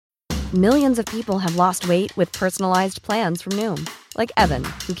Millions of people have lost weight with personalized plans from Noom. Like Evan,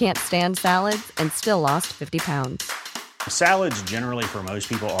 who can't stand salads and still lost 50 pounds. Salads generally for most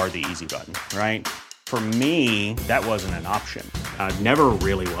people are the easy button, right? For me, that wasn't an option. I never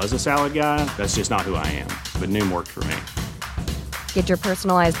really was a salad guy. That's just not who I am. But Noom worked for me. Get your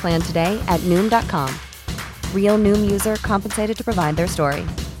personalized plan today at Noom.com. Real Noom user compensated to provide their story.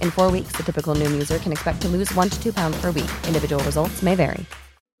 In 4 weeks, the typical Noom user can expect to lose 1 to 2 pounds per week. Individual results may vary.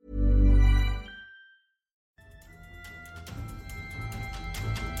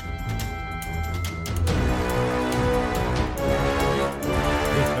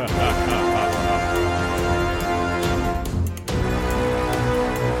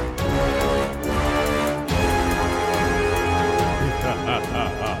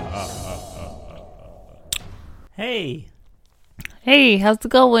 Hey, how's it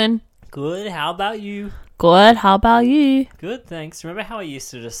going? Good, how about you? Good, how about you? Good, thanks. Remember how I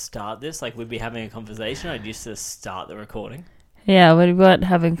used to just start this? Like, we'd be having a conversation, I'd used to start the recording? Yeah, we weren't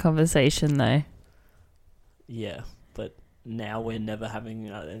having conversation though. Yeah, but now we're never having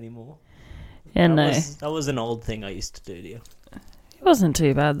that anymore. Yeah, no. That was an old thing I used to do to you. It wasn't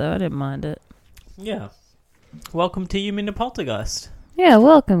too bad though, I didn't mind it. Yeah. Welcome to You Mean the Poltergeist. Yeah,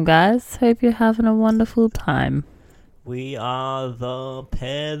 welcome guys. Hope you're having a wonderful time. We are the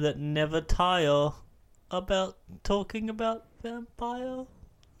pair that never tire about talking about vampires.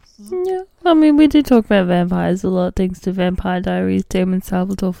 Yeah, I mean, we do talk about vampires a lot, thanks to Vampire Diaries, Damon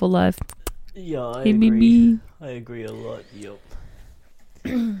Salvatore for life. Yeah, I Hey, agree. baby. I agree a lot, yup.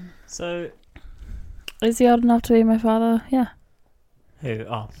 So, Is he old enough to be my father? Yeah. who?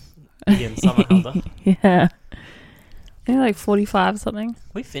 Oh, Ian Somerhalder. Yeah. Maybe like 45 or something.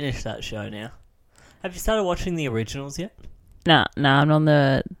 We finished that show now. Have you started watching the originals yet? Nah, I'm on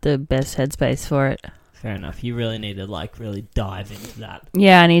the best headspace for it. Fair enough. You really need to really dive into that.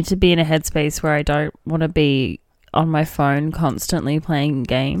 Yeah, I need to be in a headspace where I don't want to be on my phone constantly playing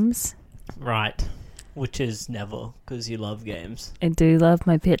games. Right. Which is never, because you love games. I do love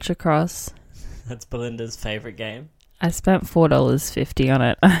my Picture Cross. That's Belinda's favourite game. I spent $4.50 on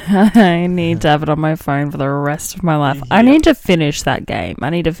it. I need to have it on my phone for the rest of my life. Yeah. I need to finish that game.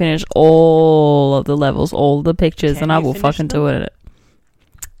 I need to finish all of the levels, all the pictures, Can and I you will finish fucking do them? it.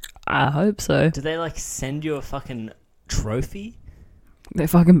 I hope so. Do they send you a fucking trophy? They're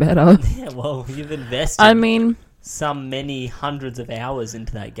fucking better. Yeah, well, you've invested I mean, some many hundreds of hours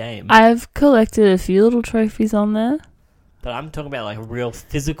into that game. I've collected a few little trophies on there. But I'm talking about a real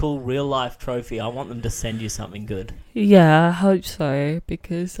physical, real life trophy. I want them to send you something good. Yeah, I hope so,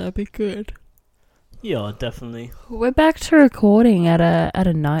 because that'd be good. Yeah, definitely. We're back to recording at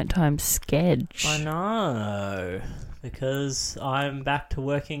a nighttime sketch. I know. Because I'm back to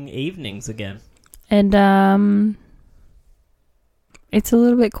working evenings again. And it's a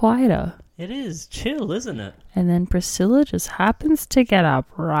little bit quieter. It is chill, isn't it? And then Priscilla just happens to get up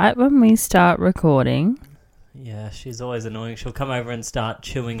right when we start recording. Yeah, she's always annoying. She'll come over and start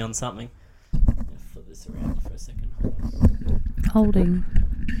chewing on something. I'll flip this around for a second. Holding.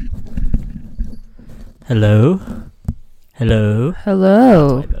 Hello? Hello?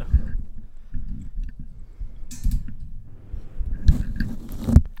 Hello. Way better.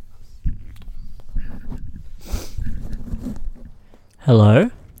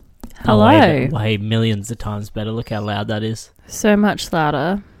 Hello? Hello. Oh, way millions of times better. Look how loud that is. So much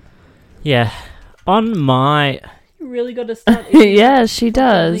louder. Yeah. On my... You really got to start... Yeah, she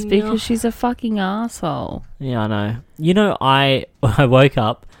does, Everything because now. she's a fucking asshole. Yeah, I know. You know, I woke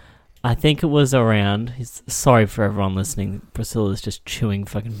up, I think it was around... Sorry for everyone listening. Priscilla's just chewing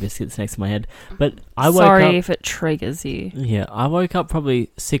fucking biscuits next to my head. But I woke up... Sorry if it triggers you. Yeah, I woke up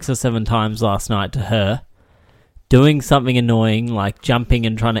probably 6 or 7 times last night to her doing something annoying, like jumping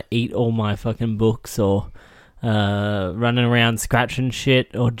and trying to eat all my fucking books, or running around scratching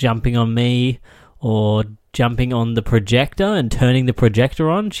shit, or jumping on me, or jumping on the projector and turning the projector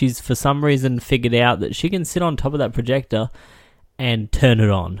on. She's for some reason figured out that she can sit on top of that projector and turn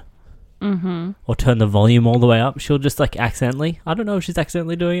it on. Mm-hmm. Or turn the volume all the way up. She'll just accidentally. I don't know if she's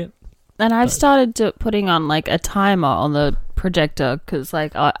accidentally doing it. And I've started putting on a timer on the projector, because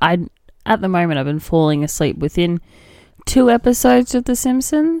I at the moment I've been falling asleep within 2 episodes of The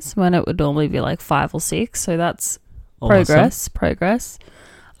Simpsons, when it would normally be 5 or 6. So that's progress.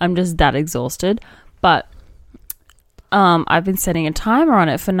 I'm just that exhausted. But I've been setting a timer on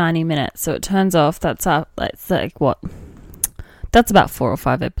it for 90 minutes, so it turns off. That's what? That's about 4 or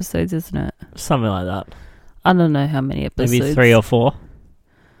 5 episodes, isn't it? Something like that. I don't know how many episodes. Maybe 3 or 4.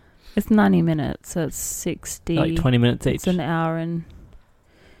 It's 90 minutes, so it's 60. 20 minutes each. It's an hour and...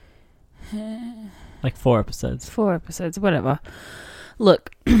 4 episodes. 4 episodes, whatever.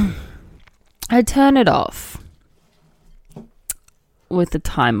 Look, I turn it off with the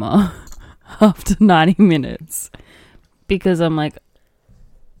timer after 90 minutes because I'm like,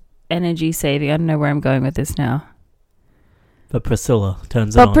 energy saving. I don't know where I'm going with this now. But Priscilla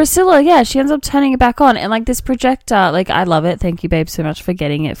turns it on. But Priscilla, yeah, she ends up turning it back on. And like this projector, like I love it. Thank you, babe, so much for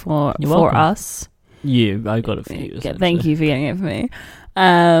getting it for us. I got it for you. Yeah, thank you for getting it for me.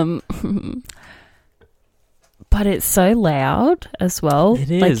 But it's so loud as well. It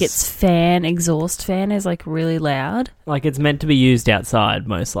is. Like its exhaust fan is like really loud. Like it's meant to be used outside,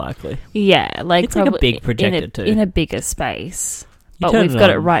 most likely. Yeah, like it's like a big projector too. In a bigger space. You but we've got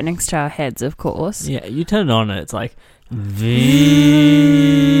it right next to our heads, of course. Yeah, you turn it on and it's like... But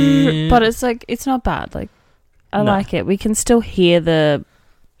it's like, it's not bad. Like, I like it. We can still hear the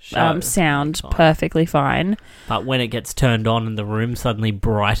sound perfectly fine. But when it gets turned on and the room suddenly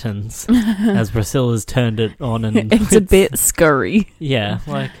brightens as Priscilla's turned it on and... it's a bit scurry. Yeah,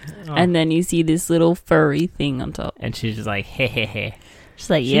 like... Oh. And then you see this little furry thing on top. And she's just like, heh. She's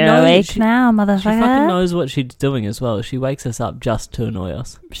like, you're awake now, motherfucker. She fucking knows what she's doing as well. She wakes us up just to annoy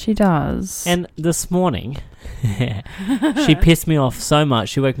us. She does. And this morning, she pissed me off so much.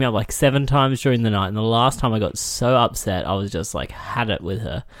 She woke me up like 7 times during the night. And the last time I got so upset, I was just like, had it with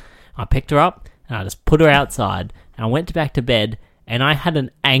her. I picked her up and I just put her outside. And I went back to bed and I had an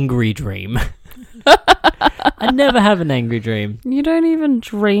angry dream. I never have an angry dream. You don't even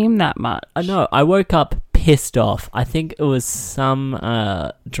dream that much. I know. I woke up pissed off. I think it was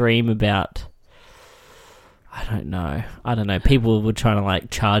some dream about... I don't know. People were trying to like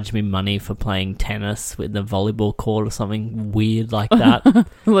charge me money for playing tennis with the volleyball court or something weird like that.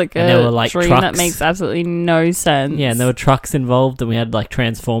 Like and a there were, like, dream trucks. That makes absolutely no sense. Yeah, and there were trucks involved and we had like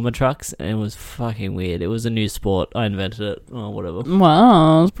transformer trucks and it was fucking weird. It was a new sport. I invented it or whatever.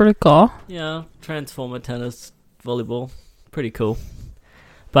 Wow, it's pretty cool. Yeah, transformer tennis, volleyball. Pretty cool.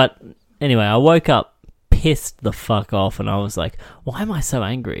 But anyway, I woke up pissed the fuck off and I was like, why am I so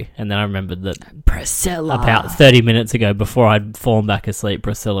angry? And then I remembered that Priscilla, about 30 minutes ago, before I'd fallen back asleep,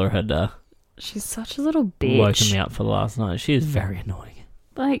 Priscilla had she's such a little bitch. Woken me up for last night. She is very annoying.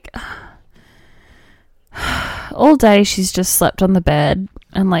 Like all day she's just slept on the bed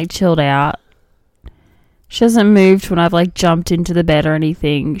and like chilled out. She hasn't moved when I've like jumped into the bed or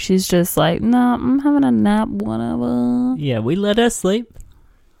anything. She's just like, nah, I'm having a nap, whatever. Yeah, we let her sleep.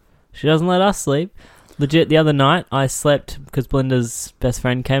 She doesn't let us sleep. Legit, the other night, I slept, because Belinda's best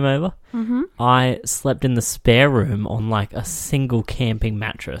friend came over, I slept in the spare room on, like, a single camping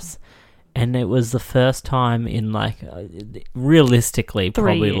mattress. And it was the first time in, like, realistically,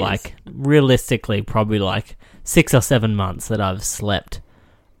 probably like 6 or 7 months that I've slept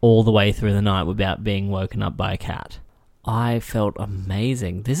all the way through the night without being woken up by a cat. I felt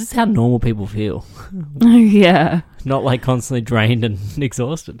amazing. This is how normal people feel. Yeah. Not, like, constantly drained and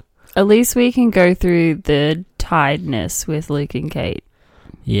exhausted. At least we can go through the tiredness with Luke and Kate.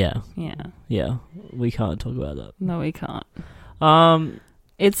 Yeah. Yeah. Yeah. We can't talk about that. No, we can't.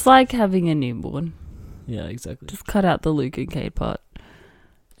 It's like having a newborn. Yeah, exactly. Just cut out the Luke and Kate part.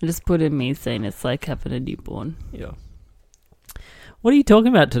 And just put in me saying it's like having a newborn. Yeah. What are you talking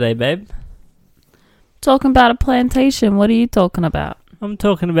about today, babe? Talking about a plantation. What are you talking about? I'm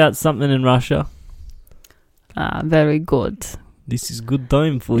talking about something in Russia. Very good. This is good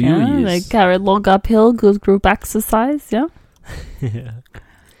time for you. Yes. They carry log uphill, good group exercise, yeah? Yeah.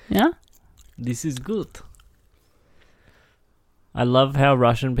 Yeah? This is good. I love how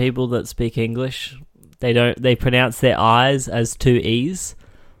Russian people that speak English, they pronounce their I's as 2 E's.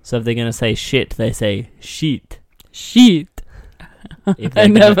 So if they're going to say shit, they say sheet. Sheet. I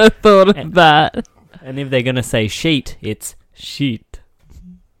never thought of that. And if they're going to say sheet, it's sheet.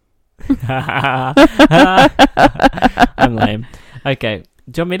 I'm lame. Okay.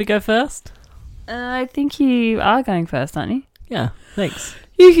 Do you want me to go first? I think you are going first, aren't you? Yeah, thanks.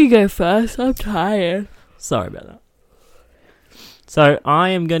 You can go first. I'm tired. Sorry about that. So I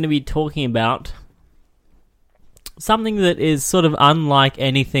am going to be talking about something that is sort of unlike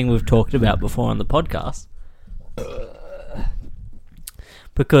anything we've talked about before on the podcast.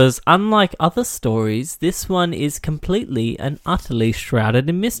 Because unlike other stories, this one is completely and utterly shrouded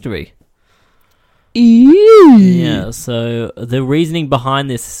in mystery. Ew. Yeah, so the reasoning behind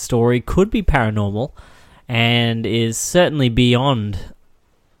this story could be paranormal and is certainly beyond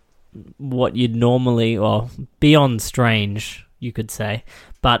what you'd normally, or beyond strange, you could say.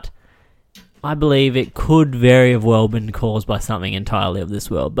 But I believe it could very well been caused by something entirely of this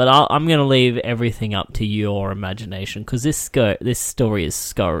world. But I'm going to leave everything up to your imagination, because this story is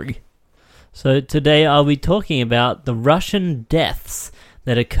scary. So today I'll be talking about the Russian deaths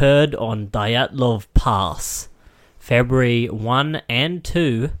that occurred on Dyatlov Pass, February 1 and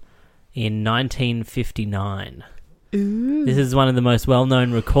 2, in 1959. This is one of the most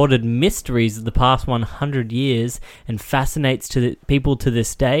well-known recorded mysteries of the past 100 years and fascinates people to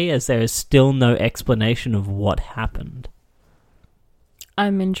this day as there is still no explanation of what happened.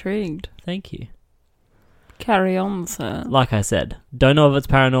 I'm intrigued. Thank you. Carry on, sir. Like I said, don't know if it's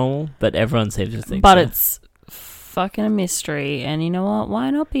paranormal, but everyone seems to think but so. It's fucking a mystery, and you know what? Why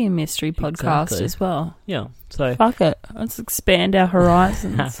not be a mystery podcast Exactly. as well? Yeah, so... Fuck it. Let's expand our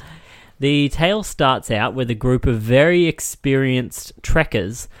horizons. The tale starts out with a group of very experienced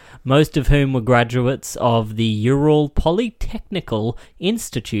trekkers, most of whom were graduates of the Ural Polytechnical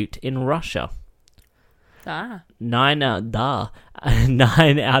Institute in Russia. Nine out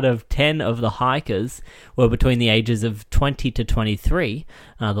of 10 of the hikers were between the ages of 20 to 23,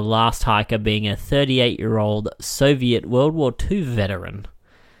 the last hiker being a 38-year-old Soviet World War II veteran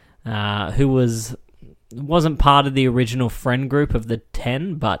who wasn't part of the original friend group of the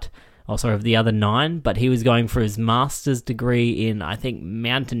 10, of the other 9, but he was going for his master's degree in, I think,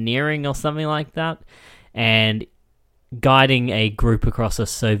 mountaineering or something like that, and guiding a group across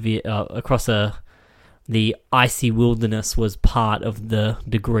the icy wilderness was part of the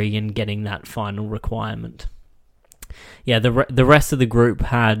degree in getting that final requirement. Yeah, the rest of the group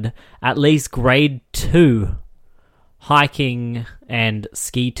had at least grade 2 hiking and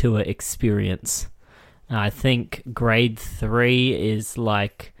ski tour experience. I think grade 3 is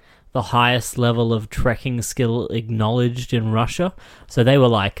like the highest level of trekking skill acknowledged in Russia. So they were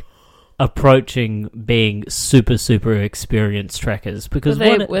like approaching being super, super experienced trekkers. Because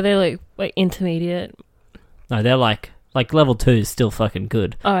were they like intermediate? No, they're like level 2 is still fucking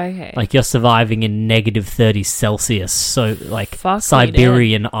good. Oh, okay. Like you're surviving in negative 30 Celsius, so like Fuck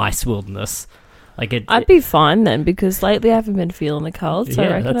Siberian ice wilderness. Like I'd be fine then, because lately I haven't been feeling the cold, so Yeah,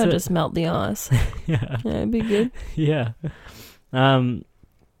 I reckon that's I'd it. just melt the ice. yeah. Yeah, it'd be good. Yeah.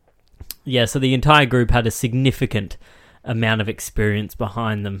 Yeah, so the entire group had a significant amount of experience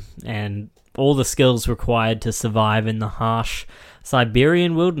behind them, and all the skills required to survive in the harsh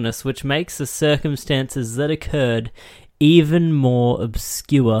Siberian wilderness, which makes the circumstances that occurred even more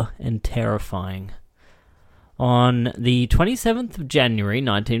obscure and terrifying. On the 27th of January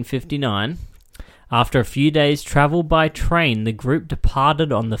 1959, after a few days' travel by train, the group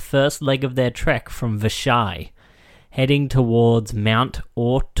departed on the first leg of their trek from Vashai, heading towards Mount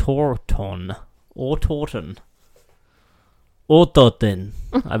Ortorton.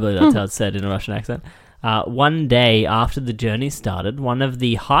 I believe that's how it's said in a Russian accent. One day after the journey started, one of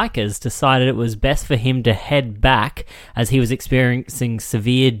the hikers decided it was best for him to head back as he was experiencing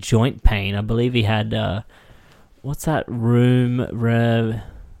severe joint pain. I believe he had,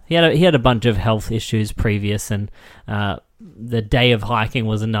 He had a bunch of health issues previous, and the day of hiking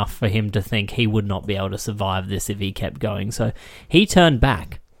was enough for him to think he would not be able to survive this if he kept going. So he turned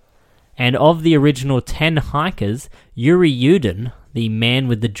back. And of the original 10 hikers, Yuri Yudin, the man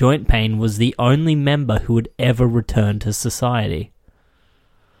with the joint pain, was the only member who would ever return to society.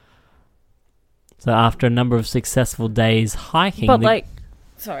 So after a number of successful days hiking...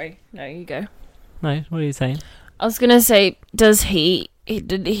 Sorry, no, you go. No, what are you saying? I was going to say, did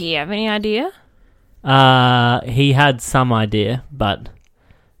he have any idea? He had some idea, but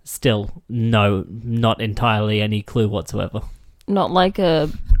still, no, not entirely any clue whatsoever. Not like a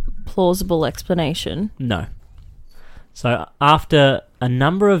plausible explanation. No. So after a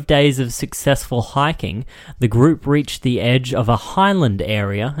number of days of successful hiking, the group reached the edge of a highland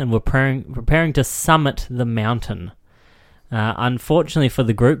area and were preparing to summit the mountain. Unfortunately for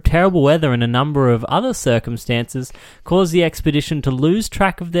the group, terrible weather and a number of other circumstances caused the expedition to lose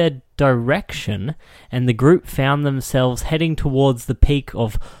track of their direction, and the group found themselves heading towards the peak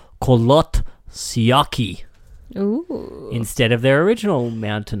of Kholot Syakhi instead of their original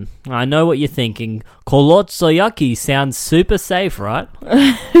mountain. I know what you're thinking. Kholot Syakhi sounds super safe, right?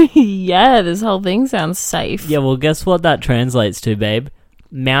 Yeah, this whole thing sounds safe. Yeah, well, guess what that translates to, babe?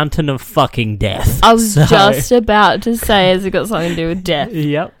 Mountain of fucking death. I was just about to say, has it got something to do with death?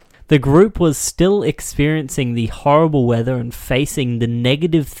 Yep. The group was still experiencing the horrible weather and facing the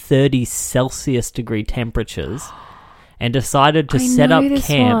negative 30 Celsius degree temperatures, and decided to set up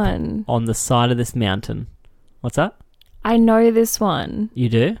camp on the side of this mountain. What's that? I know this one. You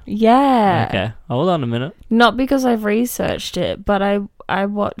do? Yeah. Okay. Hold on a minute. Not because I've researched it, but I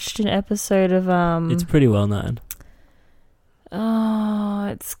watched an episode of It's pretty well known. Oh,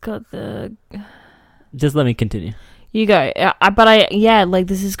 it's got the... Just let me continue. You go.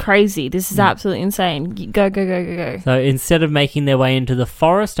 This is crazy. This is absolutely insane. Go. So instead of making their way into the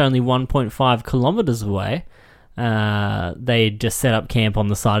forest only 1.5 kilometers away, they just set up camp on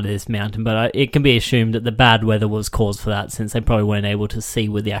the side of this mountain, but it can be assumed that the bad weather was cause for that, since they probably weren't able to see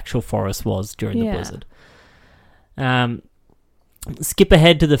where the actual forest was during the blizzard. Skip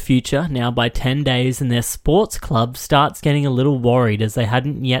ahead to the future, now by 10 days, and their sports club starts getting a little worried as they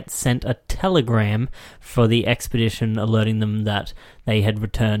hadn't yet sent a telegram for the expedition alerting them that they had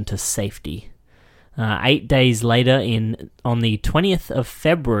returned to safety. 8 days later, on the 20th of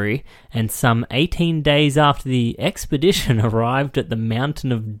February, and some 18 days after the expedition arrived at the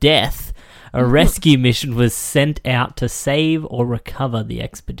Mountain of Death, a rescue mission was sent out to save or recover the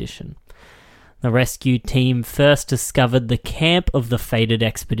expedition. The rescue team first discovered the camp of the fated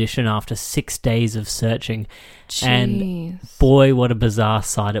expedition after 6 days of searching. Jeez. And boy, what a bizarre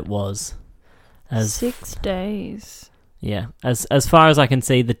sight it was. 6 days. Yeah, as far as I can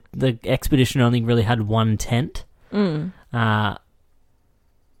see, the expedition only really had one tent. But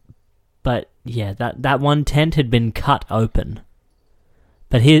yeah, that one tent had been cut open.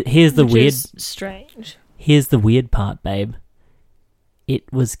 But here's the weird... strange. Here's the weird part, babe.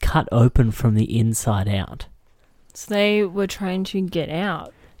 It was cut open from the inside out. So they were trying to get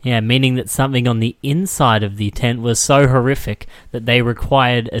out. Yeah, meaning that something on the inside of the tent was so horrific that they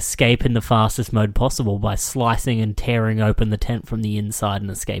required escape in the fastest mode possible by slicing and tearing open the tent from the inside and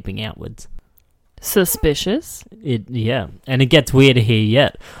escaping outwards. Suspicious. Yeah, and it gets weirder here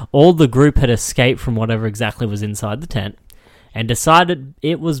yet. All the group had escaped from whatever exactly was inside the tent and decided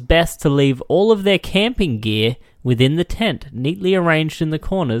it was best to leave all of their camping gear within the tent, neatly arranged in the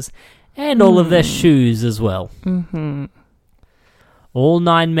corners, and all of their shoes as well. Mm-hmm. All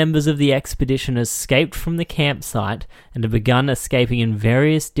 9 members of the expedition escaped from the campsite and have begun escaping in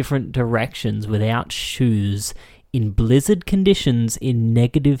various different directions without shoes in blizzard conditions in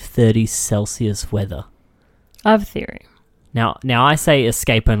negative 30 Celsius weather. I have a theory. Now I say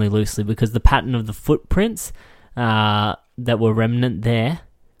escape only loosely because the pattern of the footprints that were remnant there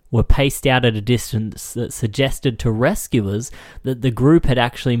were paced out at a distance that suggested to rescuers that the group had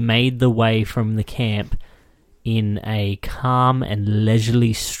actually made the way from the camp in a calm and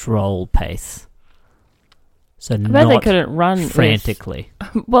leisurely stroll pace. So I bet not they couldn't run frantically.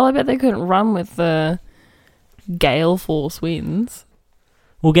 Well, I bet they couldn't run with the gale force winds.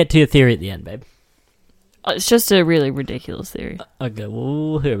 We'll get to your theory at the end, babe. It's just a really ridiculous theory. Okay,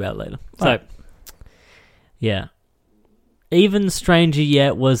 we'll hear about it later. Right. So, yeah. Even stranger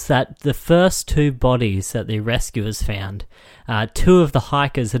yet was that the first 2 bodies that the rescuers found, 2 of the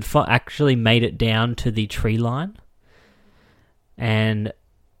hikers had actually made it down to the tree line, and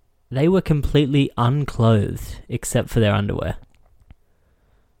they were completely unclothed except for their underwear.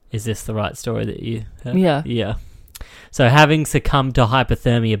 Is this the right story that you heard? Yeah. Yeah. So having succumbed to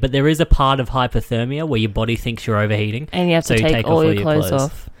hypothermia, but there is a part of hypothermia where your body thinks you're overheating. And you have to take all your clothes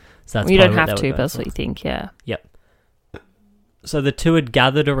off. So that's you don't probably what have they to, were but going that's for. what you think, yeah. Yep. So the 2 had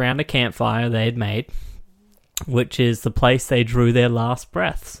gathered around a campfire they had made, which is the place they drew their last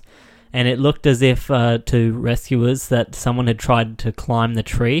breaths. And it looked as if, to rescuers, that someone had tried to climb the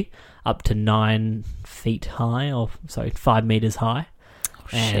tree up to 9 feet high, 5 meters high. Oh,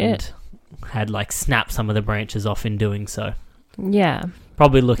 and shit. had, snapped some of the branches off in doing so. Yeah.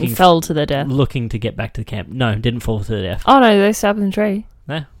 Probably He fell to their death. looking to get back to the camp. No, didn't fall to the death. Oh, no, they stopped in the tree.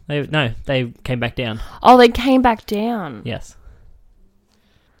 No, they came back down. Oh, they came back down. Yes.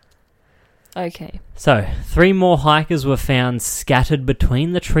 Okay. So, 3 more hikers were found scattered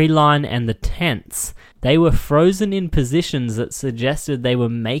between the tree line and the tents. They were frozen in positions that suggested they were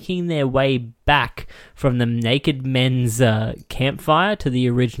making their way back from the Naked Men's campfire to the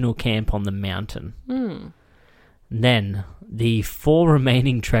original camp on the mountain. Then, the 4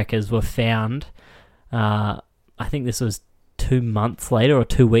 remaining trekkers were found, I think this was 2 months later or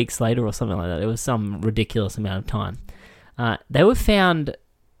 2 weeks later or something like that. It was some ridiculous amount of time. They were found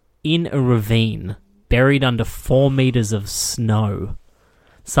in a ravine, buried under 4 meters of snow,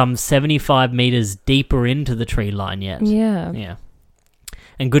 some 75 meters deeper into the tree line yet. Yeah. Yeah.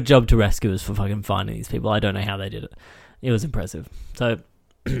 And good job to rescuers for fucking finding these people. I don't know how they did it. It was impressive. So,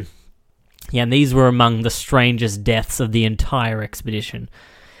 yeah, and these were among the strangest deaths of the entire expedition.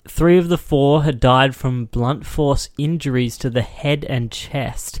 3 of the 4 had died from blunt force injuries to the head and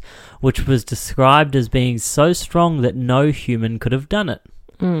chest, which was described as being so strong that no human could have done it.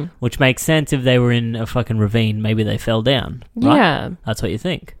 Which makes sense if they were in a fucking ravine. Maybe they fell down. Right? Yeah. That's what you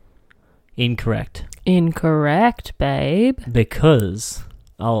think. Incorrect. Incorrect, babe. Because,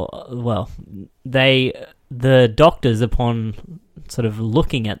 the doctors, upon sort of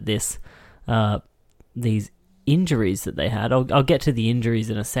looking at this, these injuries that they had, I'll get to the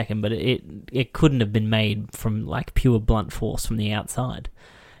injuries in a second, but it couldn't have been made from pure blunt force from the outside.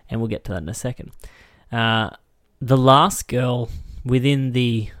 And we'll get to that in a second. the last girl within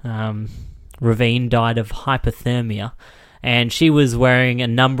the ravine died of hypothermia, and she was wearing a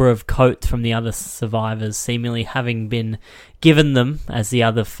number of coats from the other survivors, seemingly having been given them as the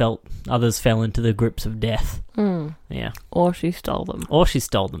others fell into the grips of death. Yeah. Or she stole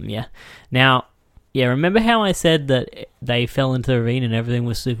them. Yeah. Now, yeah, remember how I said that they fell into the ravine and everything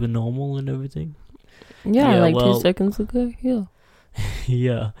was super normal and everything? Yeah, like 2 seconds ago, yeah.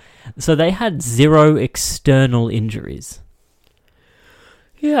 Yeah. So they had 0 external injuries.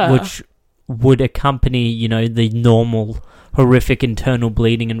 Yeah. Which would accompany, the normal horrific internal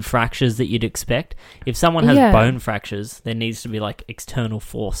bleeding and fractures that you'd expect. If someone has bone fractures, there needs to be like external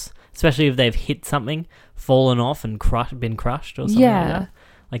force, especially if they've hit something, fallen off and been crushed or something like that.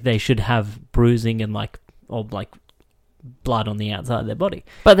 Like they should have bruising and or blood on the outside of their body.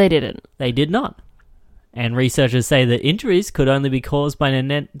 But they didn't. They did not. And researchers say that injuries could only be caused by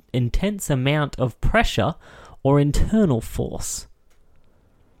an intense amount of pressure or internal force.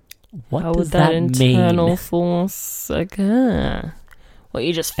 What does that mean? Internal force? Okay. Well,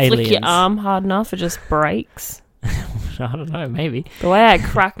 you just flick your arm hard enough, it just breaks. I don't know, maybe. The way I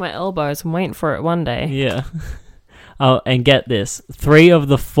crack my elbows, I'm waiting for it one day. Yeah. Oh, and get this. 3 of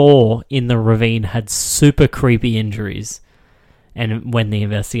the 4 in the ravine had super creepy injuries, and when the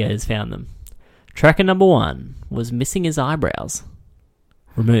investigators found them. Tracker number 1 was missing his eyebrows.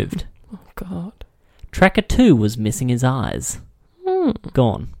 Removed. Oh, God. Tracker 2 was missing his eyes.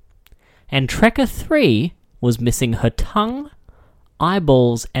 Gone. And Tracker 3 was missing her tongue,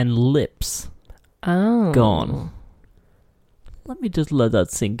 eyeballs, and lips. Oh. Gone. Let me just let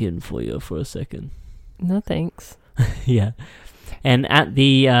that sink in for you for a second. No, thanks. Yeah. And at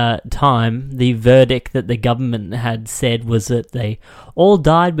the time, the verdict that the government had said was that they all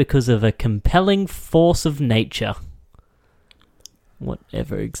died because of a compelling force of nature.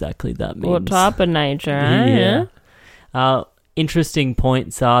 Whatever exactly that means. What type of nature, eh? Yeah. Interesting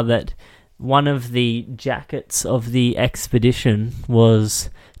points are that one of the jackets of the expedition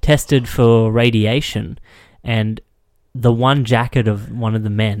was tested for radiation, and the one jacket of one of the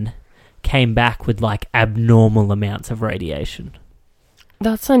men came back with abnormal amounts of radiation.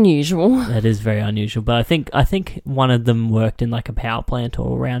 That's unusual. That is very unusual, but I think one of them worked in a power plant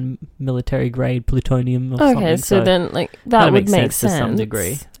or around military grade plutonium or something. Okay, so then that would make sense to some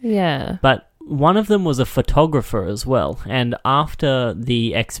degree. Yeah. But one of them was a photographer as well, and after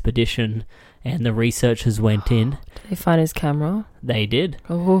the expedition and the researchers went in... Did they find his camera? They did.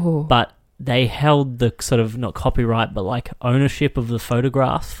 Oh. But they held the sort of, not copyright, but ownership of the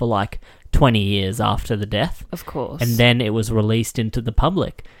photographs for 20 years after the death. Of course. And then it was released into the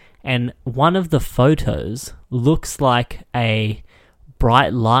public. And one of the photos looks like a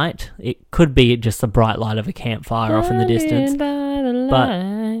bright light. It could be just the bright light of a campfire off in the distance.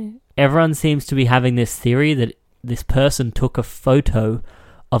 But everyone seems to be having this theory that this person took a photo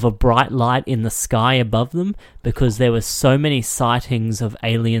of a bright light in the sky above them because there were so many sightings of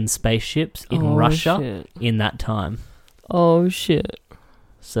alien spaceships in Russia in that time. Oh, shit.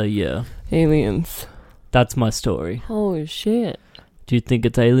 So, yeah. Aliens. That's my story. Oh, shit. Do you think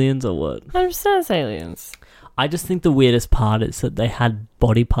it's aliens or what? 100% it's aliens. I just think the weirdest part is that they had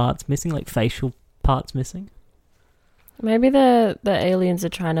body parts missing, facial parts missing. Maybe the aliens are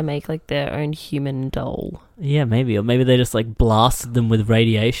trying to make their own human doll. Yeah, maybe. Or maybe they just blasted them with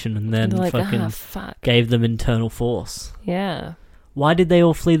radiation and then fuck. Gave them internal force. Yeah. Why did they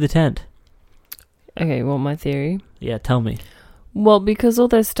all flee the tent? Okay, well, my theory? Yeah, tell me. Well, because all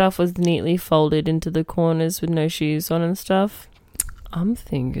their stuff was neatly folded into the corners with no shoes on and stuff, I'm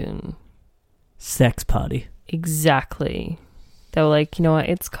thinking... Sex party. Exactly. They were like, you know what,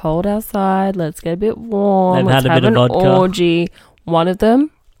 it's cold outside, let's get a bit warm, They've let's had a have bit an of vodka. orgy. One of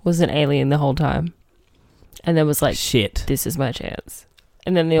them was an alien the whole time. And then was like, shit, this is my chance.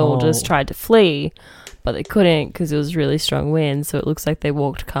 And then they all just tried to flee, but they couldn't because it was really strong wind, so it looks like they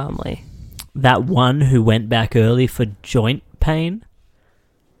walked calmly. That one who went back early for joint pain?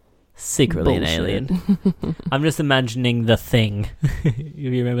 Secretly Bullshit. an alien. I'm just imagining The Thing.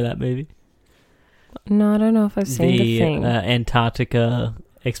 You remember that movie? No, I don't know if I've seen The Thing. Antarctica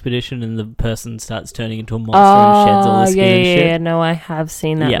expedition, and the person starts turning into a monster and sheds all the skin and shit. Yeah, no, I have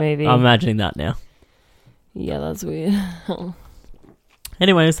seen that movie. I'm imagining that now. Yeah, that's weird.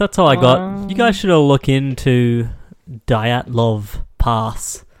 Anyways, that's all I got. You guys should all look into Dyatlov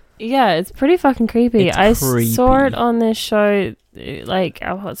Pass. Yeah, it's pretty fucking creepy. It's I creepy. saw it on this show,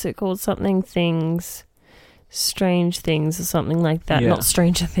 what's it called? Something Things, Strange Things or something like that. Yeah. Not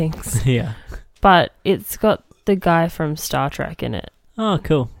Stranger Things. Yeah. But it's got the guy from Star Trek in it. Oh,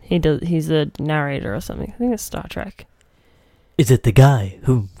 cool. He's a narrator or something. I think it's Star Trek. Is it the guy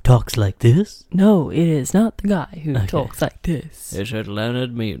who talks like this? No, it is not the guy who Okay. talks like this. Is it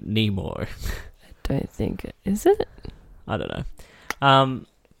Leonard Nimoy? Don't think it is it. I don't know.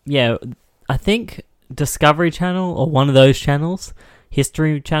 Yeah, I think Discovery Channel or one of those channels,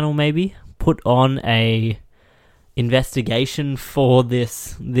 History Channel maybe, put on a investigation for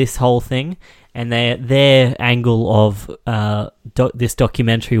this whole thing, and their angle of this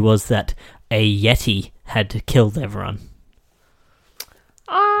documentary was that a Yeti had killed everyone.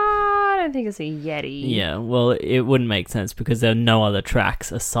 I don't think it's a Yeti. Yeah, well, it wouldn't make sense because there are no other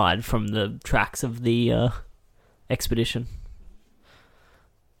tracks aside from the tracks of the expedition.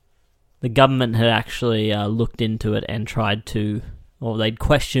 The government had actually looked into it and tried to, or they'd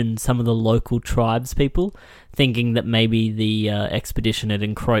questioned some of the local tribes people, thinking that maybe the expedition had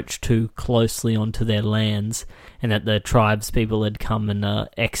encroached too closely onto their lands and that the tribes people had come and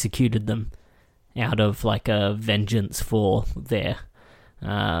executed them out of like a vengeance for their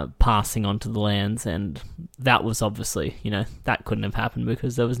passing onto the lands, and that was obviously, that couldn't have happened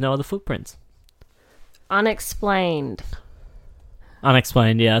because there was no other footprints. Unexplained.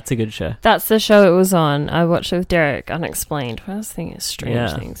 Unexplained, yeah, it's a good show. That's the show it was on. I watched it with Derek. Unexplained. I was thinking of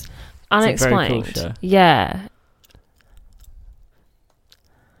strange things. Unexplained. It's a very cool show. Yeah.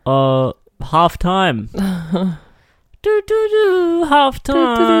 Half time. Half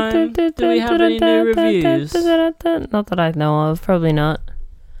time. Do we have any new reviews? Not that I know of. Probably not.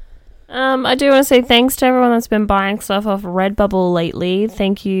 I do want to say thanks to everyone that's been buying stuff off Redbubble lately.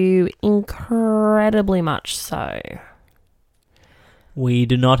 Thank you incredibly much so. We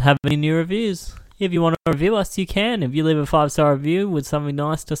do not have any new reviews. If you want to review us, you can. If you leave a 5-star review with something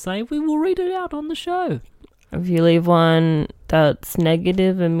nice to say, we will read it out on the show. If you leave one that's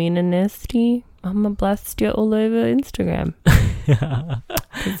negative and mean and nasty, I'm going to blast you all over Instagram.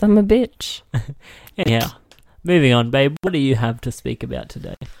 Because I'm a bitch. Anyhow, moving on, babe. What do you have to speak about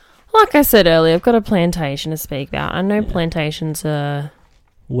today? Like I said earlier, I've got a plantation to speak about. I know plantations are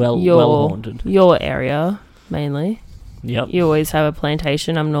Well your haunted. area, mainly. Yep. You always have a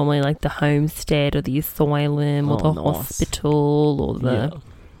plantation. I'm normally like the homestead or the asylum or the nice. hospital or the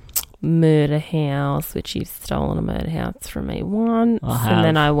murder house, which you've stolen a murder house from me once. I have. And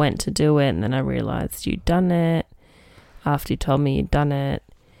then I went to do it, and then I realised you'd done it after you told me you'd done it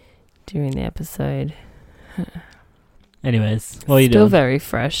during the episode. Anyways, what are you Still doing? very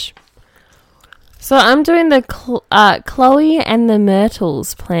fresh. So I'm doing the Chloe and the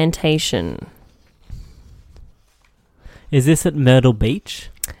Myrtles plantation. Is this at Myrtle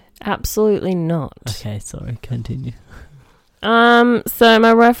Beach? Absolutely not. Okay, sorry, continue. So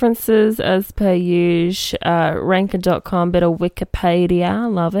my references as per usual, ranker.com, bit of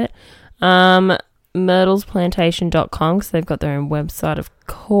Wikipedia, love it. Myrtlesplantation.com, because they've got their own website, of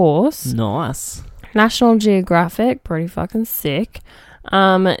course. Nice. National Geographic, pretty fucking sick.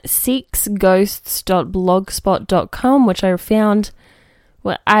 seeksghosts.blogspot.com, which I found.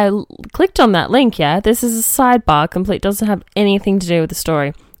 Well, I clicked on that link, yeah? This is a sidebar, complete, doesn't have anything to do with the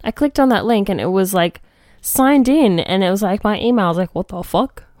story. I clicked on that link and it was like, signed in, and it was like my email. I was like, what the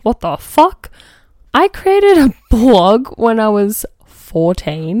fuck? What the fuck? I created a blog when I was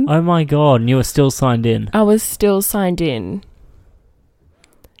 14. Oh my god, and you were still signed in. I was still signed in.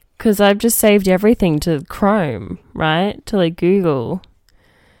 Because I've just saved everything to Chrome, right? To like Google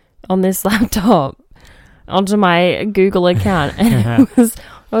on this laptop onto my Google account. And I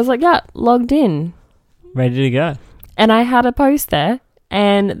was like, yeah, logged in. Ready to go. And I had a post there,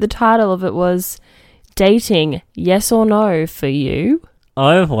 and the title of it was Dating, Yes or No for You.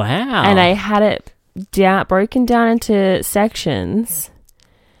 Oh, wow. And I had it broken down into sections.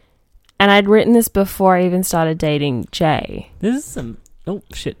 And I'd written this before I even started dating Jay. This is some... Oh,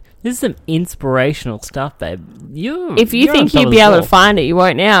 shit. This is some inspirational stuff, babe. If you think you'd be able to find it, you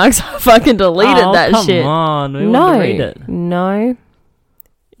won't now, because I fucking deleted that shit. Come on. We want to read it. No.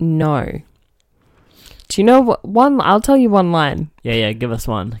 Do you know what? I'll tell you one line. Yeah, give us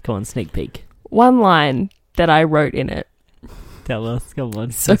one. Come on, sneak peek. One line that I wrote in it. Tell us. Come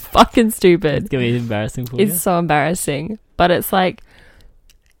on. So fucking stupid. It's going to be embarrassing for you. It's so embarrassing. But it's like,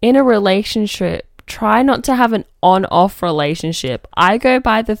 in a relationship, try not to have an on-off relationship. I go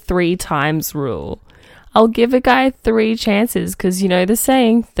by the 3 times rule. I'll give a guy 3 chances because, you know the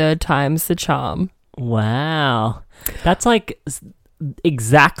saying, 3rd time's the charm. Wow. That's like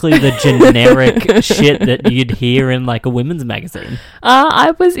exactly the generic shit that you'd hear in like a women's magazine.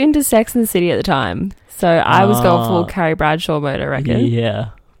 I was into Sex and the City at the time. So I was going full Carrie Bradshaw mode, I reckon. Yeah.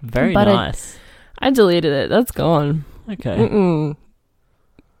 Very But nice. I deleted it. That's gone. Okay. Mm-mm.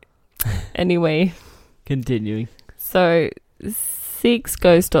 Anyway, Continuing. so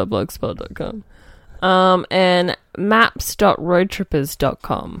seeksghost.blogspot.com. And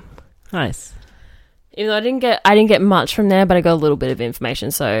maps.roadtrippers.com. Nice. Even though I didn't get much from there, but I got a little bit of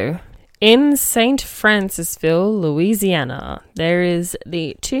information. So, in St. Francisville, Louisiana, there is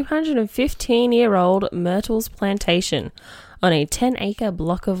the 215-year-old Myrtles Plantation on a 10-acre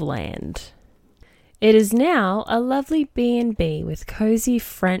block of land. It is now a lovely B&B with cozy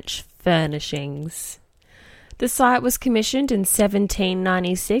French furnishings. The site was commissioned in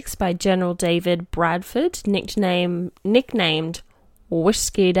 1796 by General David Bradford, nicknamed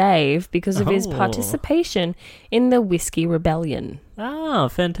Whiskey Dave because of his participation in the Whiskey Rebellion. Oh,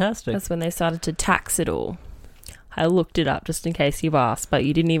 fantastic. That's when they started to tax it all. I looked it up just in case you've asked, but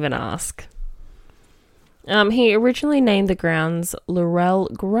you didn't even ask. He originally named the grounds Laurel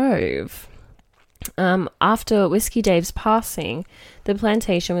Grove. After Whiskey Dave's passing, the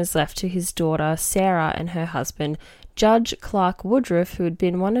plantation was left to his daughter Sarah and her husband, Judge Clark Woodruff, who had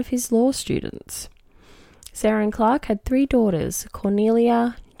been one of his law students. Sarah and Clark had 3 daughters,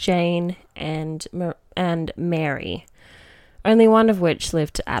 Cornelia, Jane, and Mary, only one of which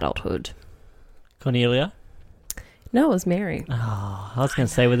lived to adulthood. Cornelia? No, it was Mary. Oh, I was going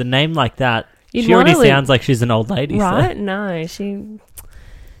to say, with a name like that, You'd she already sounds like she's an old lady. Right? So. No,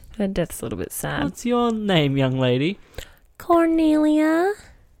 her death's a little bit sad. What's your name, young lady? Cornelia.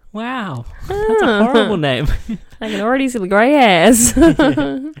 Wow. That's a horrible name. I can already see the grey hairs.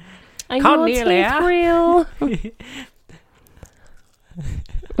 Cornelia. Real.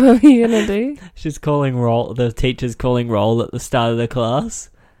 What are you going to do? She's calling roll. The teacher's calling roll at the start of the class.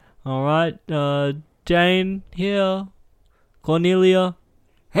 All right. Jane, here. Cornelia.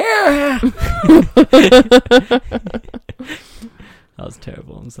 Here. That was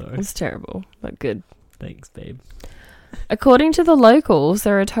terrible. I'm sorry. It's terrible, but good. Thanks, babe. According to the locals,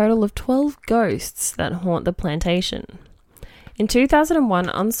 there are a total of 12 ghosts that haunt the plantation. In 2001,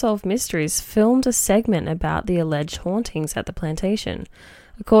 Unsolved Mysteries filmed a segment about the alleged hauntings at the plantation.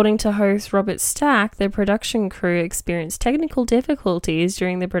 According to host Robert Stack, the production crew experienced technical difficulties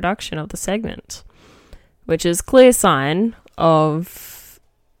during the production of the segment, which is clear sign of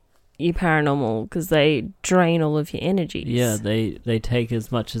you paranormal because they drain all of your energies. Yeah, they take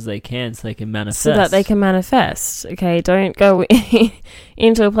as much as they can so they can manifest. So that they can manifest. Okay, don't go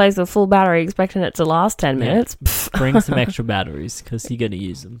into a place with full battery expecting it to last 10 minutes. Bring some extra batteries because you're going to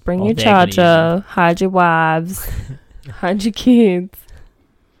use them. Bring your charger, hide your wives, hide your kids.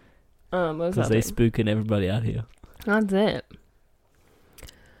 Because they're spooking everybody out here. That's it.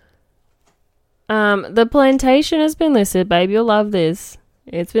 The plantation has been listed, babe, you'll love this.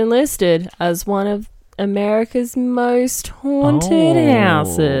 It's been listed as one of America's most haunted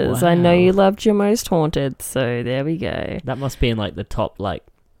houses. Wow. I know you loved your most haunted, so there we go. That must be in like the top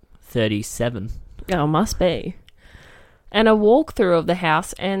 37. Oh, must be. And a walkthrough of the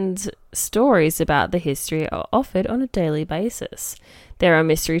house and stories about the history are offered on a daily basis. There are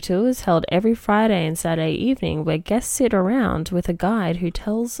mystery tours held every Friday and Saturday evening where guests sit around with a guide who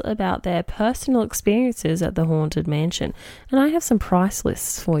tells about their personal experiences at the haunted mansion. And I have some price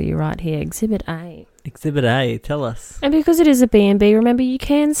lists for you right here. Exhibit A. Exhibit A, tell us. And because it is a B&B, remember you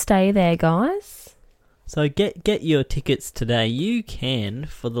can stay there, guys. So get your tickets today. You can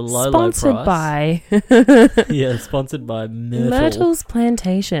for the low Sponsored price. by Yeah, sponsored by Myrtles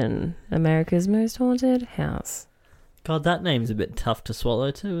Plantation, America's most haunted house. God, that name's a bit tough to swallow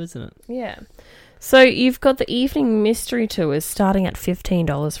too, isn't it? Yeah. So you've got the evening mystery tours starting at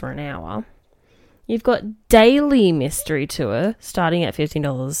 $15 for an hour. You've got daily mystery tour starting at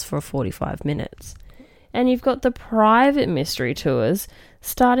 $15 for 45 minutes. And you've got the private mystery tours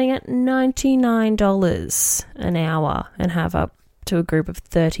starting at $99 an hour and have up to a group of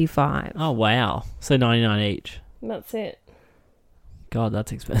 35. Oh, wow. So 99 each. That's it. God,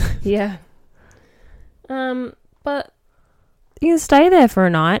 that's expensive. Yeah. But you can stay there for a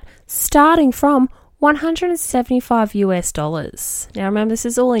night starting from $175 US. Now remember, this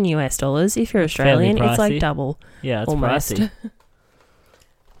is all in US dollars. If you're Australian, it's like double. Yeah, it's almost. pricey.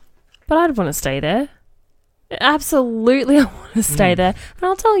 But I'd want to stay there. Absolutely, I want to stay there. And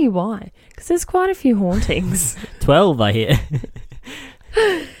I'll tell you why. Because there's quite a few hauntings. 12, I hear.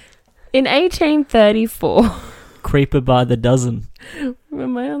 In 1834... Creeper by the dozen.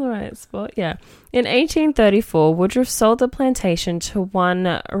 Am I on the right spot? Yeah. In 1834, Woodruff sold the plantation to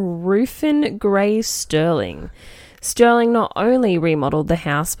one Rufin Gray Sterling. Sterling not only remodeled the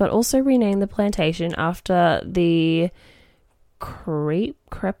house, but also renamed the plantation after the crepe.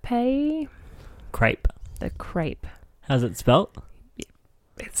 The crepe. How's it spelt?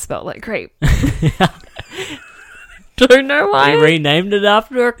 It's spelled like crepe. Don't know why. They renamed it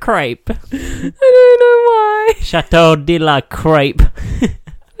after a crepe. I don't know why. Chateau de la Crepe.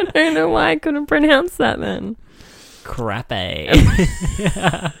 I don't know why I couldn't pronounce that then. Crappy.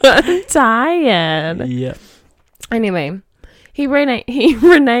 I'm tired. Yep. Anyway, he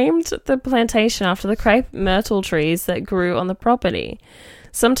renamed the plantation after the crepe myrtle trees that grew on the property.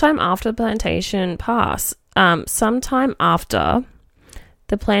 Sometime after the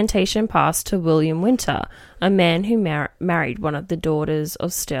plantation passed to William Winter, a man who married one of the daughters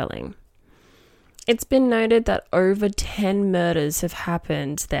of Sterling. It's been noted that over 10 murders have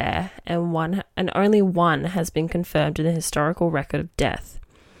happened there, and only one has been confirmed in the historical record of death.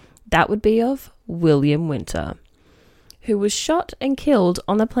 That would be of William Winter, who was shot and killed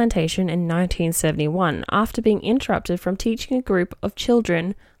on the plantation in 1971 after being interrupted from teaching a group of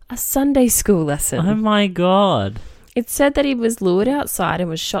children a Sunday school lesson. Oh my God. It's said that he was lured outside and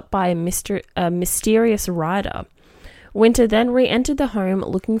was shot by a mysterious rider. Winter then re-entered the home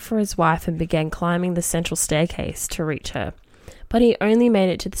looking for his wife and began climbing the central staircase to reach her, but he only made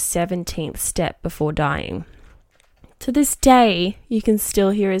it to the 17th step before dying. To this day, you can still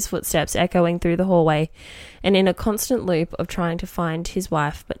hear his footsteps echoing through the hallway and in a constant loop of trying to find his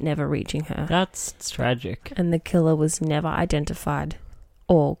wife but never reaching her. That's tragic. And the killer was never identified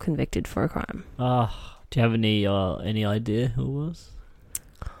or convicted for a crime. Do you have any idea who it was?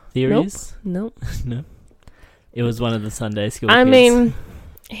 Theories? Nope. No. It was one of the Sunday school kids. I mean,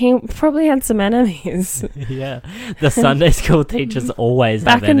 he probably had some enemies. Yeah. The Sunday school teachers always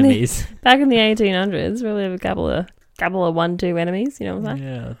have enemies. Back in the 1800s, probably have a couple of 1-2 enemies, you know what I'm saying?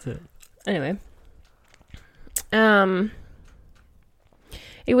 Yeah, that's it. Anyway.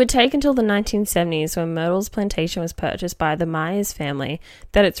 It would take until the 1970s, when Myrtle's plantation was purchased by the Myers family,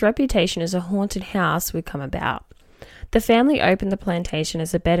 that its reputation as a haunted house would come about. The family opened the plantation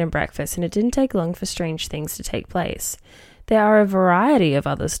as a bed and breakfast, and it didn't take long for strange things to take place. There are a variety of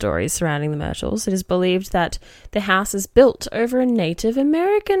other stories surrounding the Myrtles. It is believed that the house is built over a Native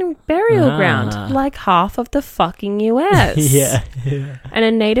American burial ground, like half of the fucking US. Yeah. And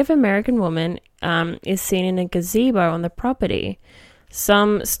a Native American woman is seen in a gazebo on the property.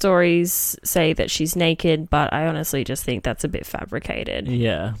 Some stories say that she's naked, but I honestly just think that's a bit fabricated.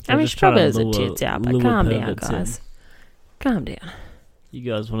 Yeah. I mean, she probably has her tits out, but calm down, guys. Calm down. You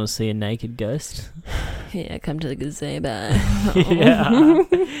guys want to see a naked ghost? Yeah, come to the gazebo. Yeah.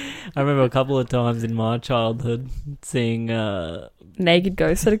 I remember a couple of times in my childhood seeing... naked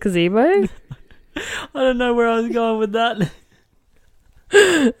ghosts at a gazebo? I don't know where I was going with that.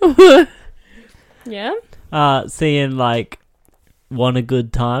 Yeah? Seeing, like, want a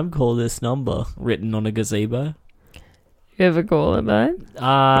good time, call this number, written on a gazebo. You ever call it, mate? No,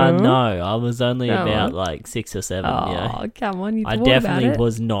 I was only about like 6 or 7. Oh, come on, you thought I about definitely it.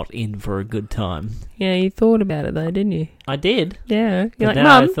 was not in for a good time. Yeah, you thought about it though, didn't you? I did. Yeah. You're But like,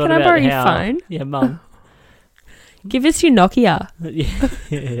 now I Mum, thought can I about borrow your how- phone? Yeah, Mum. Give us your Nokia.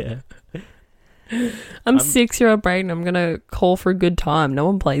 Yeah. I'm 6-year-old Brayden. I'm going to call for a good time. No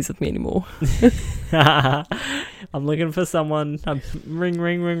one plays with me anymore. I'm looking for someone. Ring,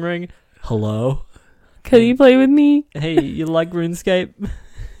 ring, ring, ring. Hello? Can you play with me? Hey, you like RuneScape?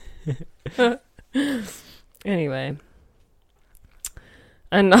 Anyway.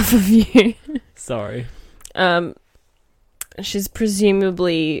 Enough of you. Sorry. She's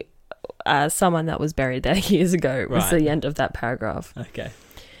presumably someone that was buried there years ago. Was Right. the end of that paragraph. Okay.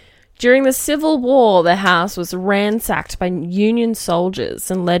 During the Civil War, the house was ransacked by Union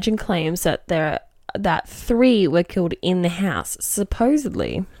soldiers, and legend claims that 3 were killed in the house.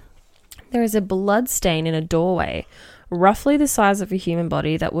 Supposedly, there is a blood stain in a doorway, roughly the size of a human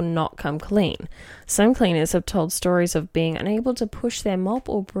body, that will not come clean. Some cleaners have told stories of being unable to push their mop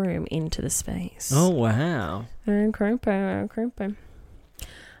or broom into the space. Oh, wow. Creepy.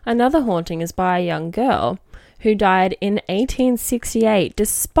 Another haunting is by a young girl who died in 1868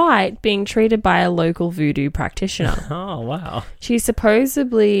 despite being treated by a local voodoo practitioner. Oh, wow. She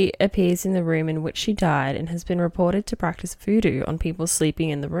supposedly appears in the room in which she died and has been reported to practice voodoo on people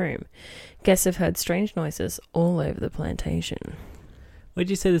sleeping in the room. Guests have heard strange noises all over the plantation. Where'd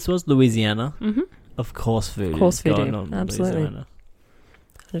you say this was? Louisiana? Mm-hmm. Of course voodoo. Of course voodoo. Going on in Absolutely. Louisiana.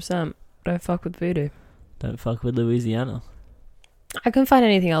 100%. Don't fuck with voodoo. Don't fuck with Louisiana. I couldn't find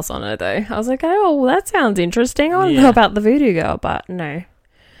anything else on it though. I was like, oh, well, that sounds interesting. I want to know Yeah. about the voodoo girl, but no.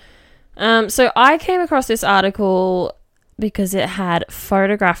 So I came across this article because it had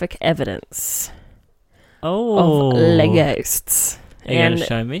photographic evidence Oh. of ghosts. Are you going to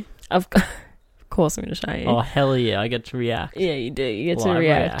show me? Of course I'm going to show you. Oh, hell yeah. I get to react. Yeah, you do. You get to Live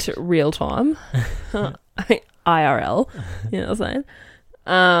react react. real time. IRL. You know what I'm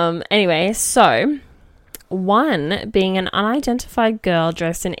saying? Anyway, so... One being an unidentified girl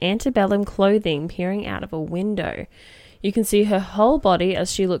dressed in antebellum clothing peering out of a window. You can see her whole body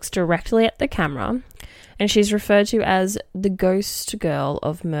as she looks directly at the camera, and she's referred to as the ghost girl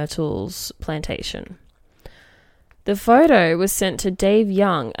of Myrtle's plantation. The photo was sent to Dave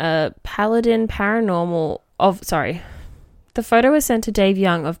Young, The photo was sent to Dave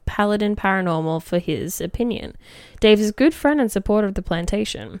Young of Paladin Paranormal for his opinion. Dave is a good friend and supporter of the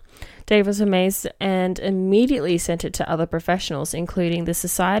plantation. Dave was amazed and immediately sent it to other professionals, including the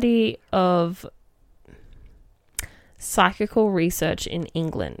Society of Psychical Research in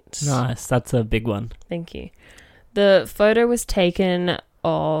England. Nice. That's a big one. Thank you. The photo was taken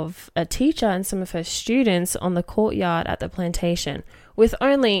of a teacher and some of her students on the courtyard at the plantation with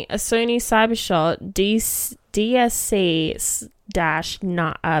only a Sony Cybershot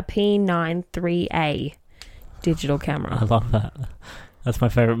DSC-P93A digital camera. I love that. That's my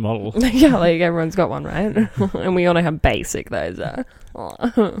favourite model. Yeah, like everyone's got one, right? And we all know how basic those are.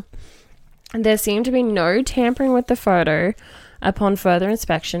 There seemed to be no tampering with the photo upon further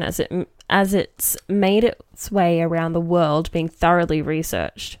inspection as it's made its way around the world, being thoroughly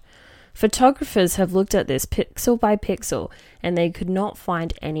researched. Photographers have looked at this pixel by pixel, and they could not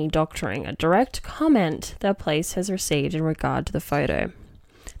find any doctoring, a direct comment the place has received in regard to the photo.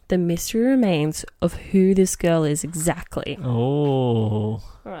 The mystery remains of who this girl is exactly. Oh.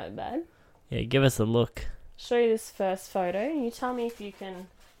 Alright, babe. Yeah, give us a look. Show you this first photo, and you tell me if you can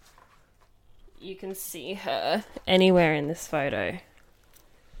see her anywhere in this photo.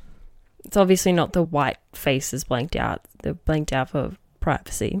 It's obviously not the white faces blanked out. They're blanked out for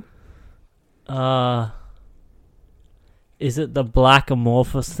privacy. Is it the black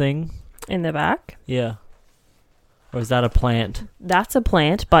amorphous thing? In the back? Yeah. Or is that a plant? That's a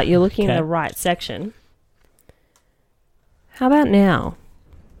plant, but you're looking in Okay. the right section. How about now?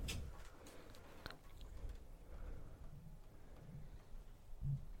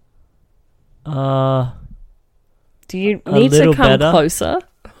 Do you A need to little come better. closer?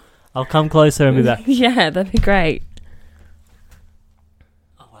 I'll come closer and be back. Yeah, that'd be great.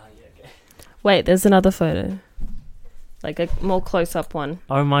 Oh, wow, yeah, okay. Wait, there's another photo. Like a more close-up one.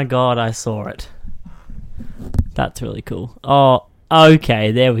 Oh my god, I saw it. That's really cool. Oh,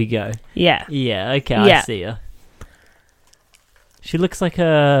 okay, there we go. Yeah. Yeah, okay, Yeah. I see her. She looks like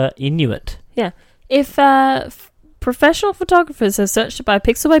a Inuit. Yeah. If professional photographers have searched it by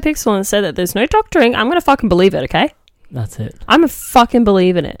pixel and said that there's no doctoring, I'm going to fucking believe it, okay? That's it. I'm a fucking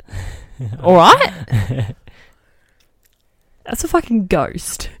believe in it. Alright? That's a fucking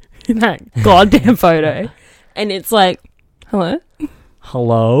ghost in that goddamn photo. And it's like, hello?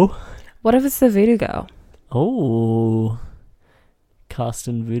 Hello? What if it's the voodoo girl? Oh.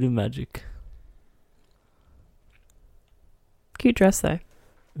 Casting voodoo magic. Cute dress though.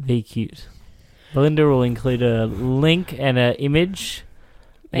 Very cute. Belinda will include a link and an image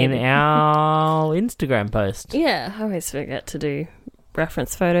in Maybe. our Instagram post. Yeah, I always forget to do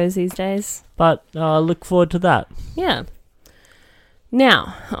reference photos these days. But look forward to that. Yeah.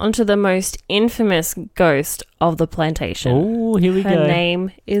 Now, onto the most infamous ghost of the plantation. Oh, here we Her go.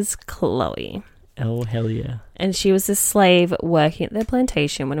 name is Chloe. Oh, hell yeah. And she was a slave working at their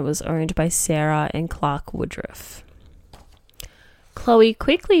plantation when it was owned by Sarah and Clark Woodruff. Chloe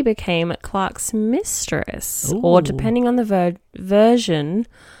quickly became Clark's mistress, or Ooh. depending on the version,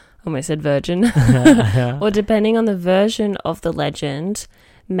 almost said virgin, or depending on the version of the legend,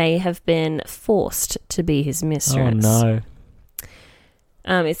 may have been forced to be his mistress. Oh,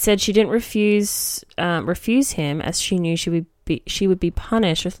 no. It said she didn't refuse him, as she knew she would be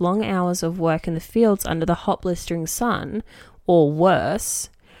punished with long hours of work in the fields under the hot blistering sun, or worse.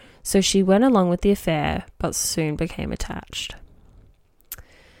 So she went along with the affair, but soon became attached.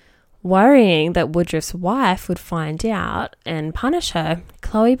 Worrying that Woodruff's wife would find out and punish her,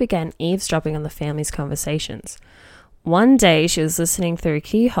 Chloe began eavesdropping on the family's conversations. One day, she was listening through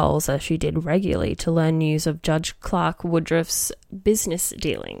keyholes, as she did regularly, to learn news of Judge Clark Woodruff's business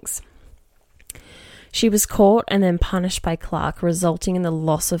dealings. She was caught and then punished by Clark, resulting in the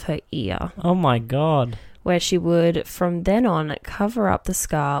loss of her ear, Oh, my God. where she would, from then on, cover up the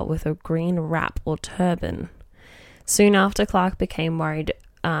scar with a green wrap or turban. Soon after, Clark became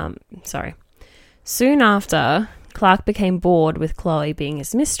bored with Chloe being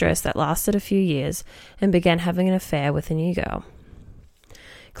his mistress that lasted a few years and began having an affair with a new girl.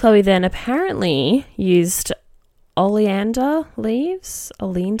 Chloe then apparently used oleander leaves,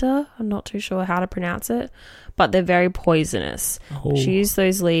 I'm not too sure how to pronounce it, but they're very poisonous. Oh. She used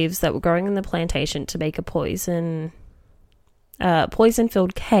those leaves that were growing in the plantation to make a poison-filled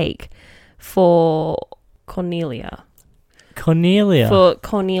cake for Cornelia. For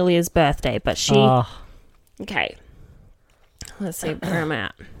Cornelia's birthday, but she... Okay. Let's see where I'm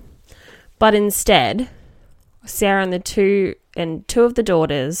at. But instead, Sarah and two of the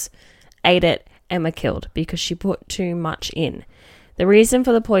daughters ate it and were killed because she put too much in. The reason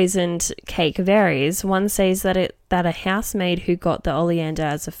for the poisoned cake varies. One says that a housemaid who got the oleander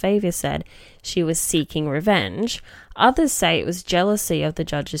as a favour said she was seeking revenge. Others say it was jealousy of the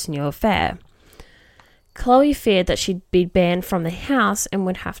judge's new affair. Chloe feared that she'd be banned from the house and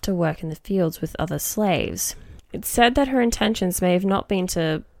would have to work in the fields with other slaves. It's said that her intentions may have not been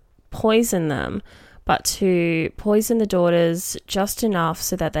to poison them, but to poison the daughters just enough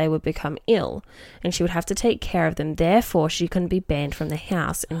so that they would become ill, and she would have to take care of them. Therefore, she couldn't be banned from the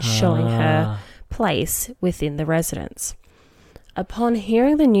house and showing her place within the residence. Upon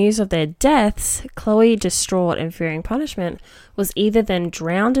hearing the news of their deaths, Chloe, distraught and fearing punishment, was either then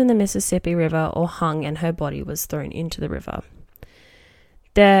drowned in the Mississippi River or hung and her body was thrown into the river.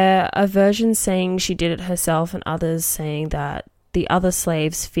 There are versions saying she did it herself and others saying that the other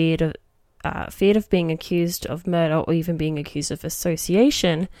slaves feared of being accused of murder or even being accused of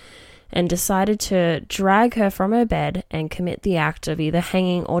association and decided to drag her from her bed and commit the act of either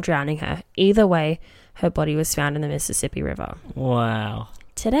hanging or drowning her. Either way, her body was found in the Mississippi River. Wow.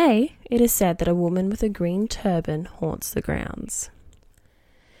 Today, it is said that a woman with a green turban haunts the grounds.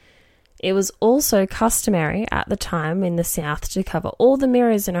 It was also customary at the time in the South to cover all the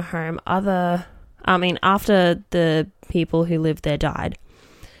mirrors in a home after the people who lived there died.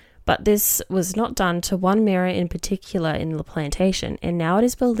 But this was not done to one mirror in particular in the plantation, and now it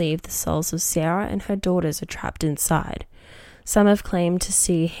is believed the souls of Sarah and her daughters are trapped inside. Some have claimed to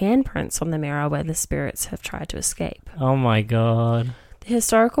see handprints on the mirror where the spirits have tried to escape. Oh my god. The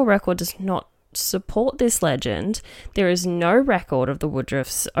historical record does not support this legend. There is no record of the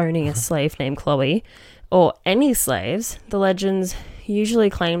Woodruffs owning a slave named Chloe, or any slaves. The legends usually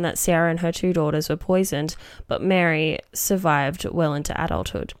claim that Sarah and her two daughters were poisoned, but Mary survived well into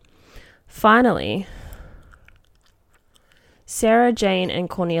adulthood. Finally, Sarah Jane and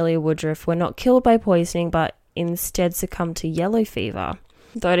Cornelia Woodruff were not killed by poisoning, but instead succumbed to yellow fever.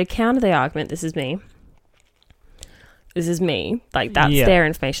 Though to counter the argument, this is me, like that's their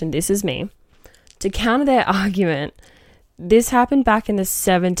information, this is me. To counter their argument, this happened back in the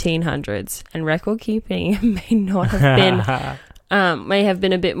 1700s, and record keeping may have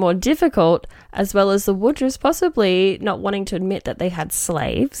been a bit more difficult, as well as the Woodruffs possibly not wanting to admit that they had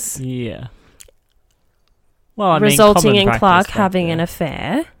slaves. Yeah. Well, resulting in Clark having an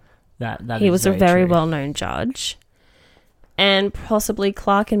affair. That he was a very true. well-known judge. And possibly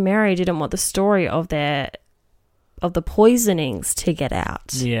Clark and Mary didn't want the story of the poisonings to get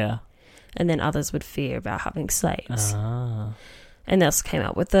out. Yeah. And then others would fear about having slaves. Ah. And this came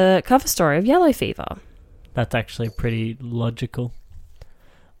up with the cover story of Yellow Fever. That's actually pretty logical.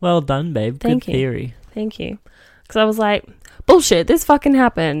 Well done, babe. Thank Good you. theory. Thank you. Because I was like, bullshit, this fucking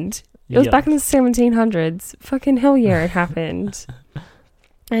happened. It was back in the 1700s. Fucking hell yeah, it happened.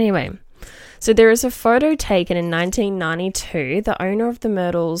 Anyway, so there is a photo taken in 1992. The owner of the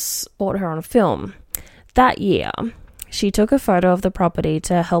Myrtles bought her on film. That year, she took a photo of the property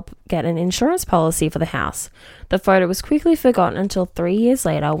to help get an insurance policy for the house. The photo was quickly forgotten until 3 years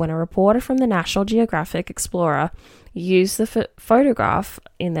later when a reporter from the National Geographic Explorer used the photograph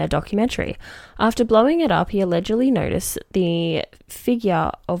in their documentary. After blowing it up, he allegedly noticed the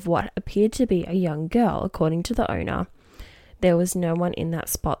figure of what appeared to be a young girl. According to the owner, there was no one in that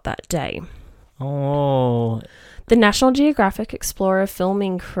spot that day. Oh. The National Geographic Explorer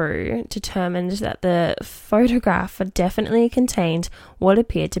filming crew determined that the photograph definitely contained what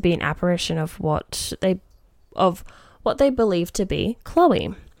appeared to be an apparition of what they believed to be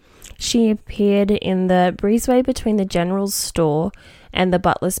Chloe. She appeared in the breezeway between the general's store and the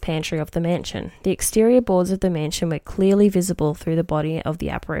butler's pantry of the mansion. The exterior boards of the mansion were clearly visible through the body of the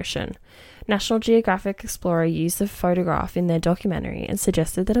apparition. National Geographic Explorer used the photograph in their documentary and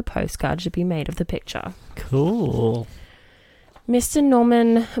suggested that a postcard should be made of the picture. Cool. Mr.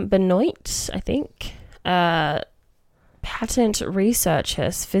 Norman Benoit, I think, patent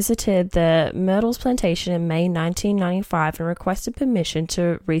researchers, visited the Myrtles plantation in May 1995 and requested permission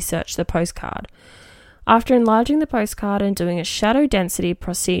to research the postcard. After enlarging the postcard and doing a shadow density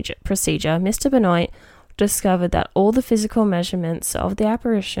procedure, Mr. Benoit discovered that all the physical measurements of the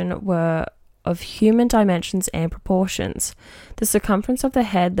apparition were of human dimensions and proportions. The circumference of the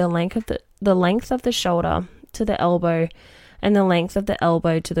head, the length of the shoulder to the elbow, and the length of the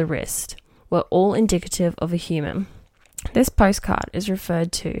elbow to the wrist were all indicative of a human. This postcard is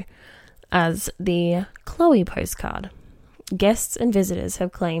referred to as the Chloe postcard. Guests and visitors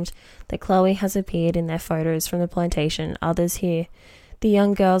have claimed that Chloe has appeared in their photos from the plantation. Others hear the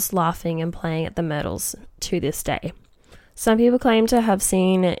young girls laughing and playing at the Myrtles to this day. Some people claim to have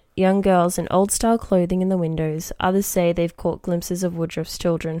seen young girls in old-style clothing in the windows. Others say they've caught glimpses of Woodruff's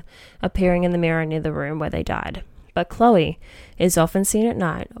children appearing in the mirror near the room where they died. But Chloe is often seen at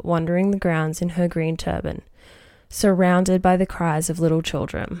night, wandering the grounds in her green turban, surrounded by the cries of little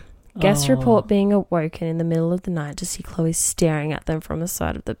children. Guests report being awoken in the middle of the night to see Chloe staring at them from the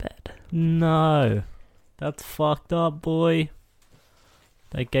side of the bed. No. That's fucked up, boy.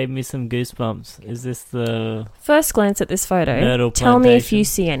 That gave me some goosebumps. Is this the... First glance at this photo, Myrtle tell me if plantation? you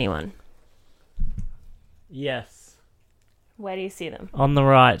see anyone. Yes. Where do you see them? On the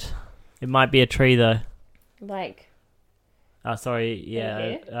right. It might be a tree, though. Like, Oh, sorry. Yeah.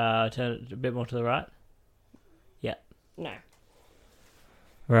 here? Turn it a bit more to the right. Yeah. no.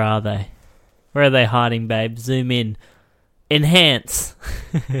 Where are they? Where are they hiding, babe? Zoom in. Enhance.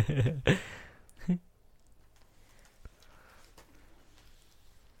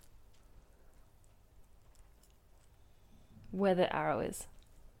 Where the arrow is.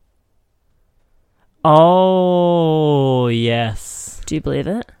 Oh, yes. Do you believe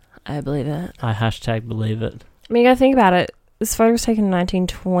it? I believe it. I hashtag believe it. I mean, you gotta think about it. This photo was taken in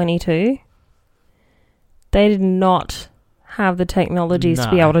 1922. They did not have the technologies to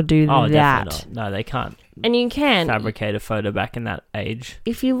be No. able to do Oh, that. definitely not. No, they can't And you can, fabricate a photo back in that age.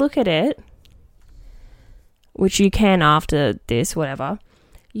 if you look at it, which you can after this, whatever,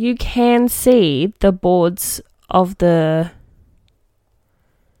 you can see the boards of the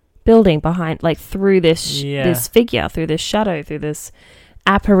building behind, like through this Yeah. this figure, through this shadow, through this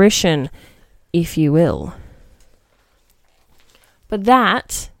apparition, if you will. But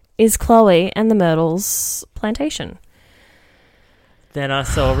that is Chloe and the Myrtles plantation. Then I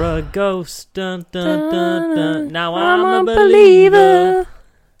saw a ghost. Dun, dun, dun, dun. Now I'm I'm a a believer.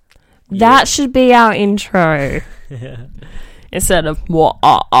 That should be our intro. Yeah. Instead of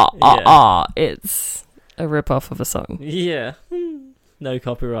it's a rip-off of a song. Yeah. No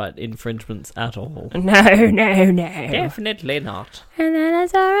copyright infringements at all. No. Definitely not. And then I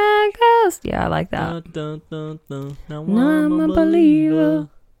saw a ghost. Yeah, I like that. Dun, dun, dun, dun. Now Now I'm a believer.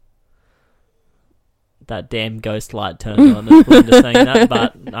 That damn ghost light turned on as Belinda saying that,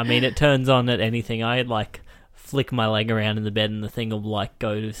 but I mean it turns on at anything. I like flick my leg around in the bed and the thing will like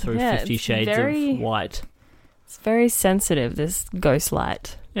go through Yeah, 50 it's shades very- of white. It's very sensitive, this ghost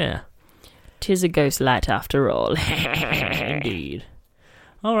light. Yeah. 'Tis a ghost light after all. Indeed.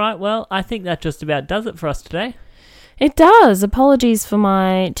 All right, well, I think that just about does it for us today. It does. Apologies for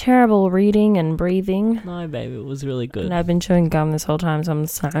my terrible reading and breathing. No, baby, it was really good. And I've been chewing gum this whole time, so I'm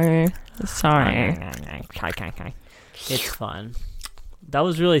sorry. Sorry. It's fine. That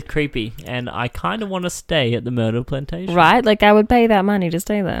was really creepy, and I kind of want to stay at the Myrtle Plantation. Right? Like, I would pay that money to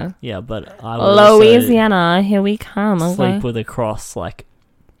stay there. Yeah, but I will also Louisiana, here we come. sleep with a cross, like,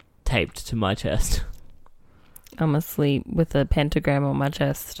 taped to my chest. I'm asleep with a pentagram on my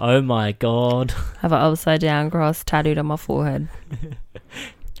chest. Oh my god. Have an upside down cross tattooed on my forehead.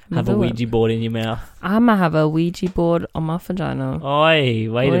 Have a Ouija board in your mouth. I'm gonna have a Ouija board on my vagina. Oi,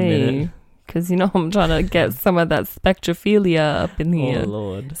 wait a minute. Because, you know, I'm trying to get some of that spectrophilia up in here. Oh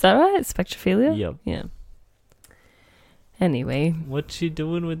lord. Is that right? Spectrophilia? Yep. Yeah. Anyway. What's she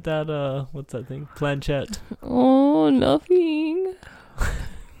doing with that, what's that thing? Planchette. Oh, nothing.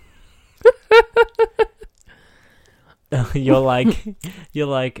 You're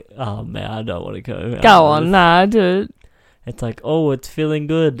like, oh man, I don't want to go. Go on, nah, do it. It's like, oh, it's feeling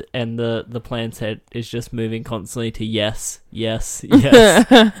good, and the plan's head is just moving constantly to yes, yes, yes.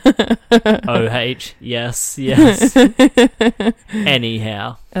 OH, yes, yes.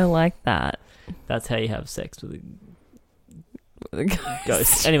 Anyhow, I like that. that's how you have sex with a The ghost.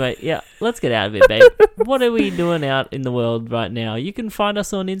 ghost. Anyway, yeah, let's get out of it, babe. What are we doing out in the world right now? You can find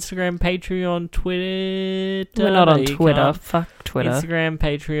us on Instagram, Patreon, Twitter. We're not No, on you Twitter. can't. Fuck Twitter. Instagram,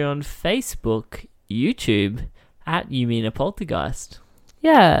 Patreon, Facebook, YouTube, at You Mean a Poltergeist.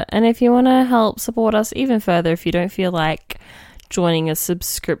 Yeah, and if you want to help support us even further, if you don't feel like joining a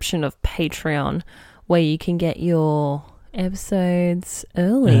subscription of Patreon, where you can get your episodes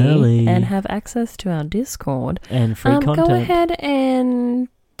early and have access to our Discord, And free content. go ahead and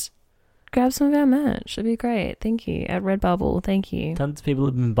grab some of our merch. It'd be great. Thank you. At Redbubble, thank you. Tons of people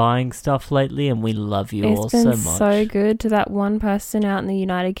have been buying stuff lately, and we love you all It's been so much. so good to that one person out in the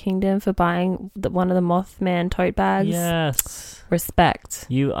United Kingdom for buying one of the Mothman tote bags. Yes. Respect.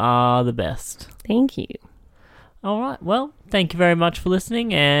 You are the best. Thank you. All right. Well, thank you very much for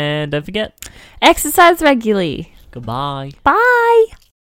listening, and don't forget, Exercise regularly. goodbye. Bye.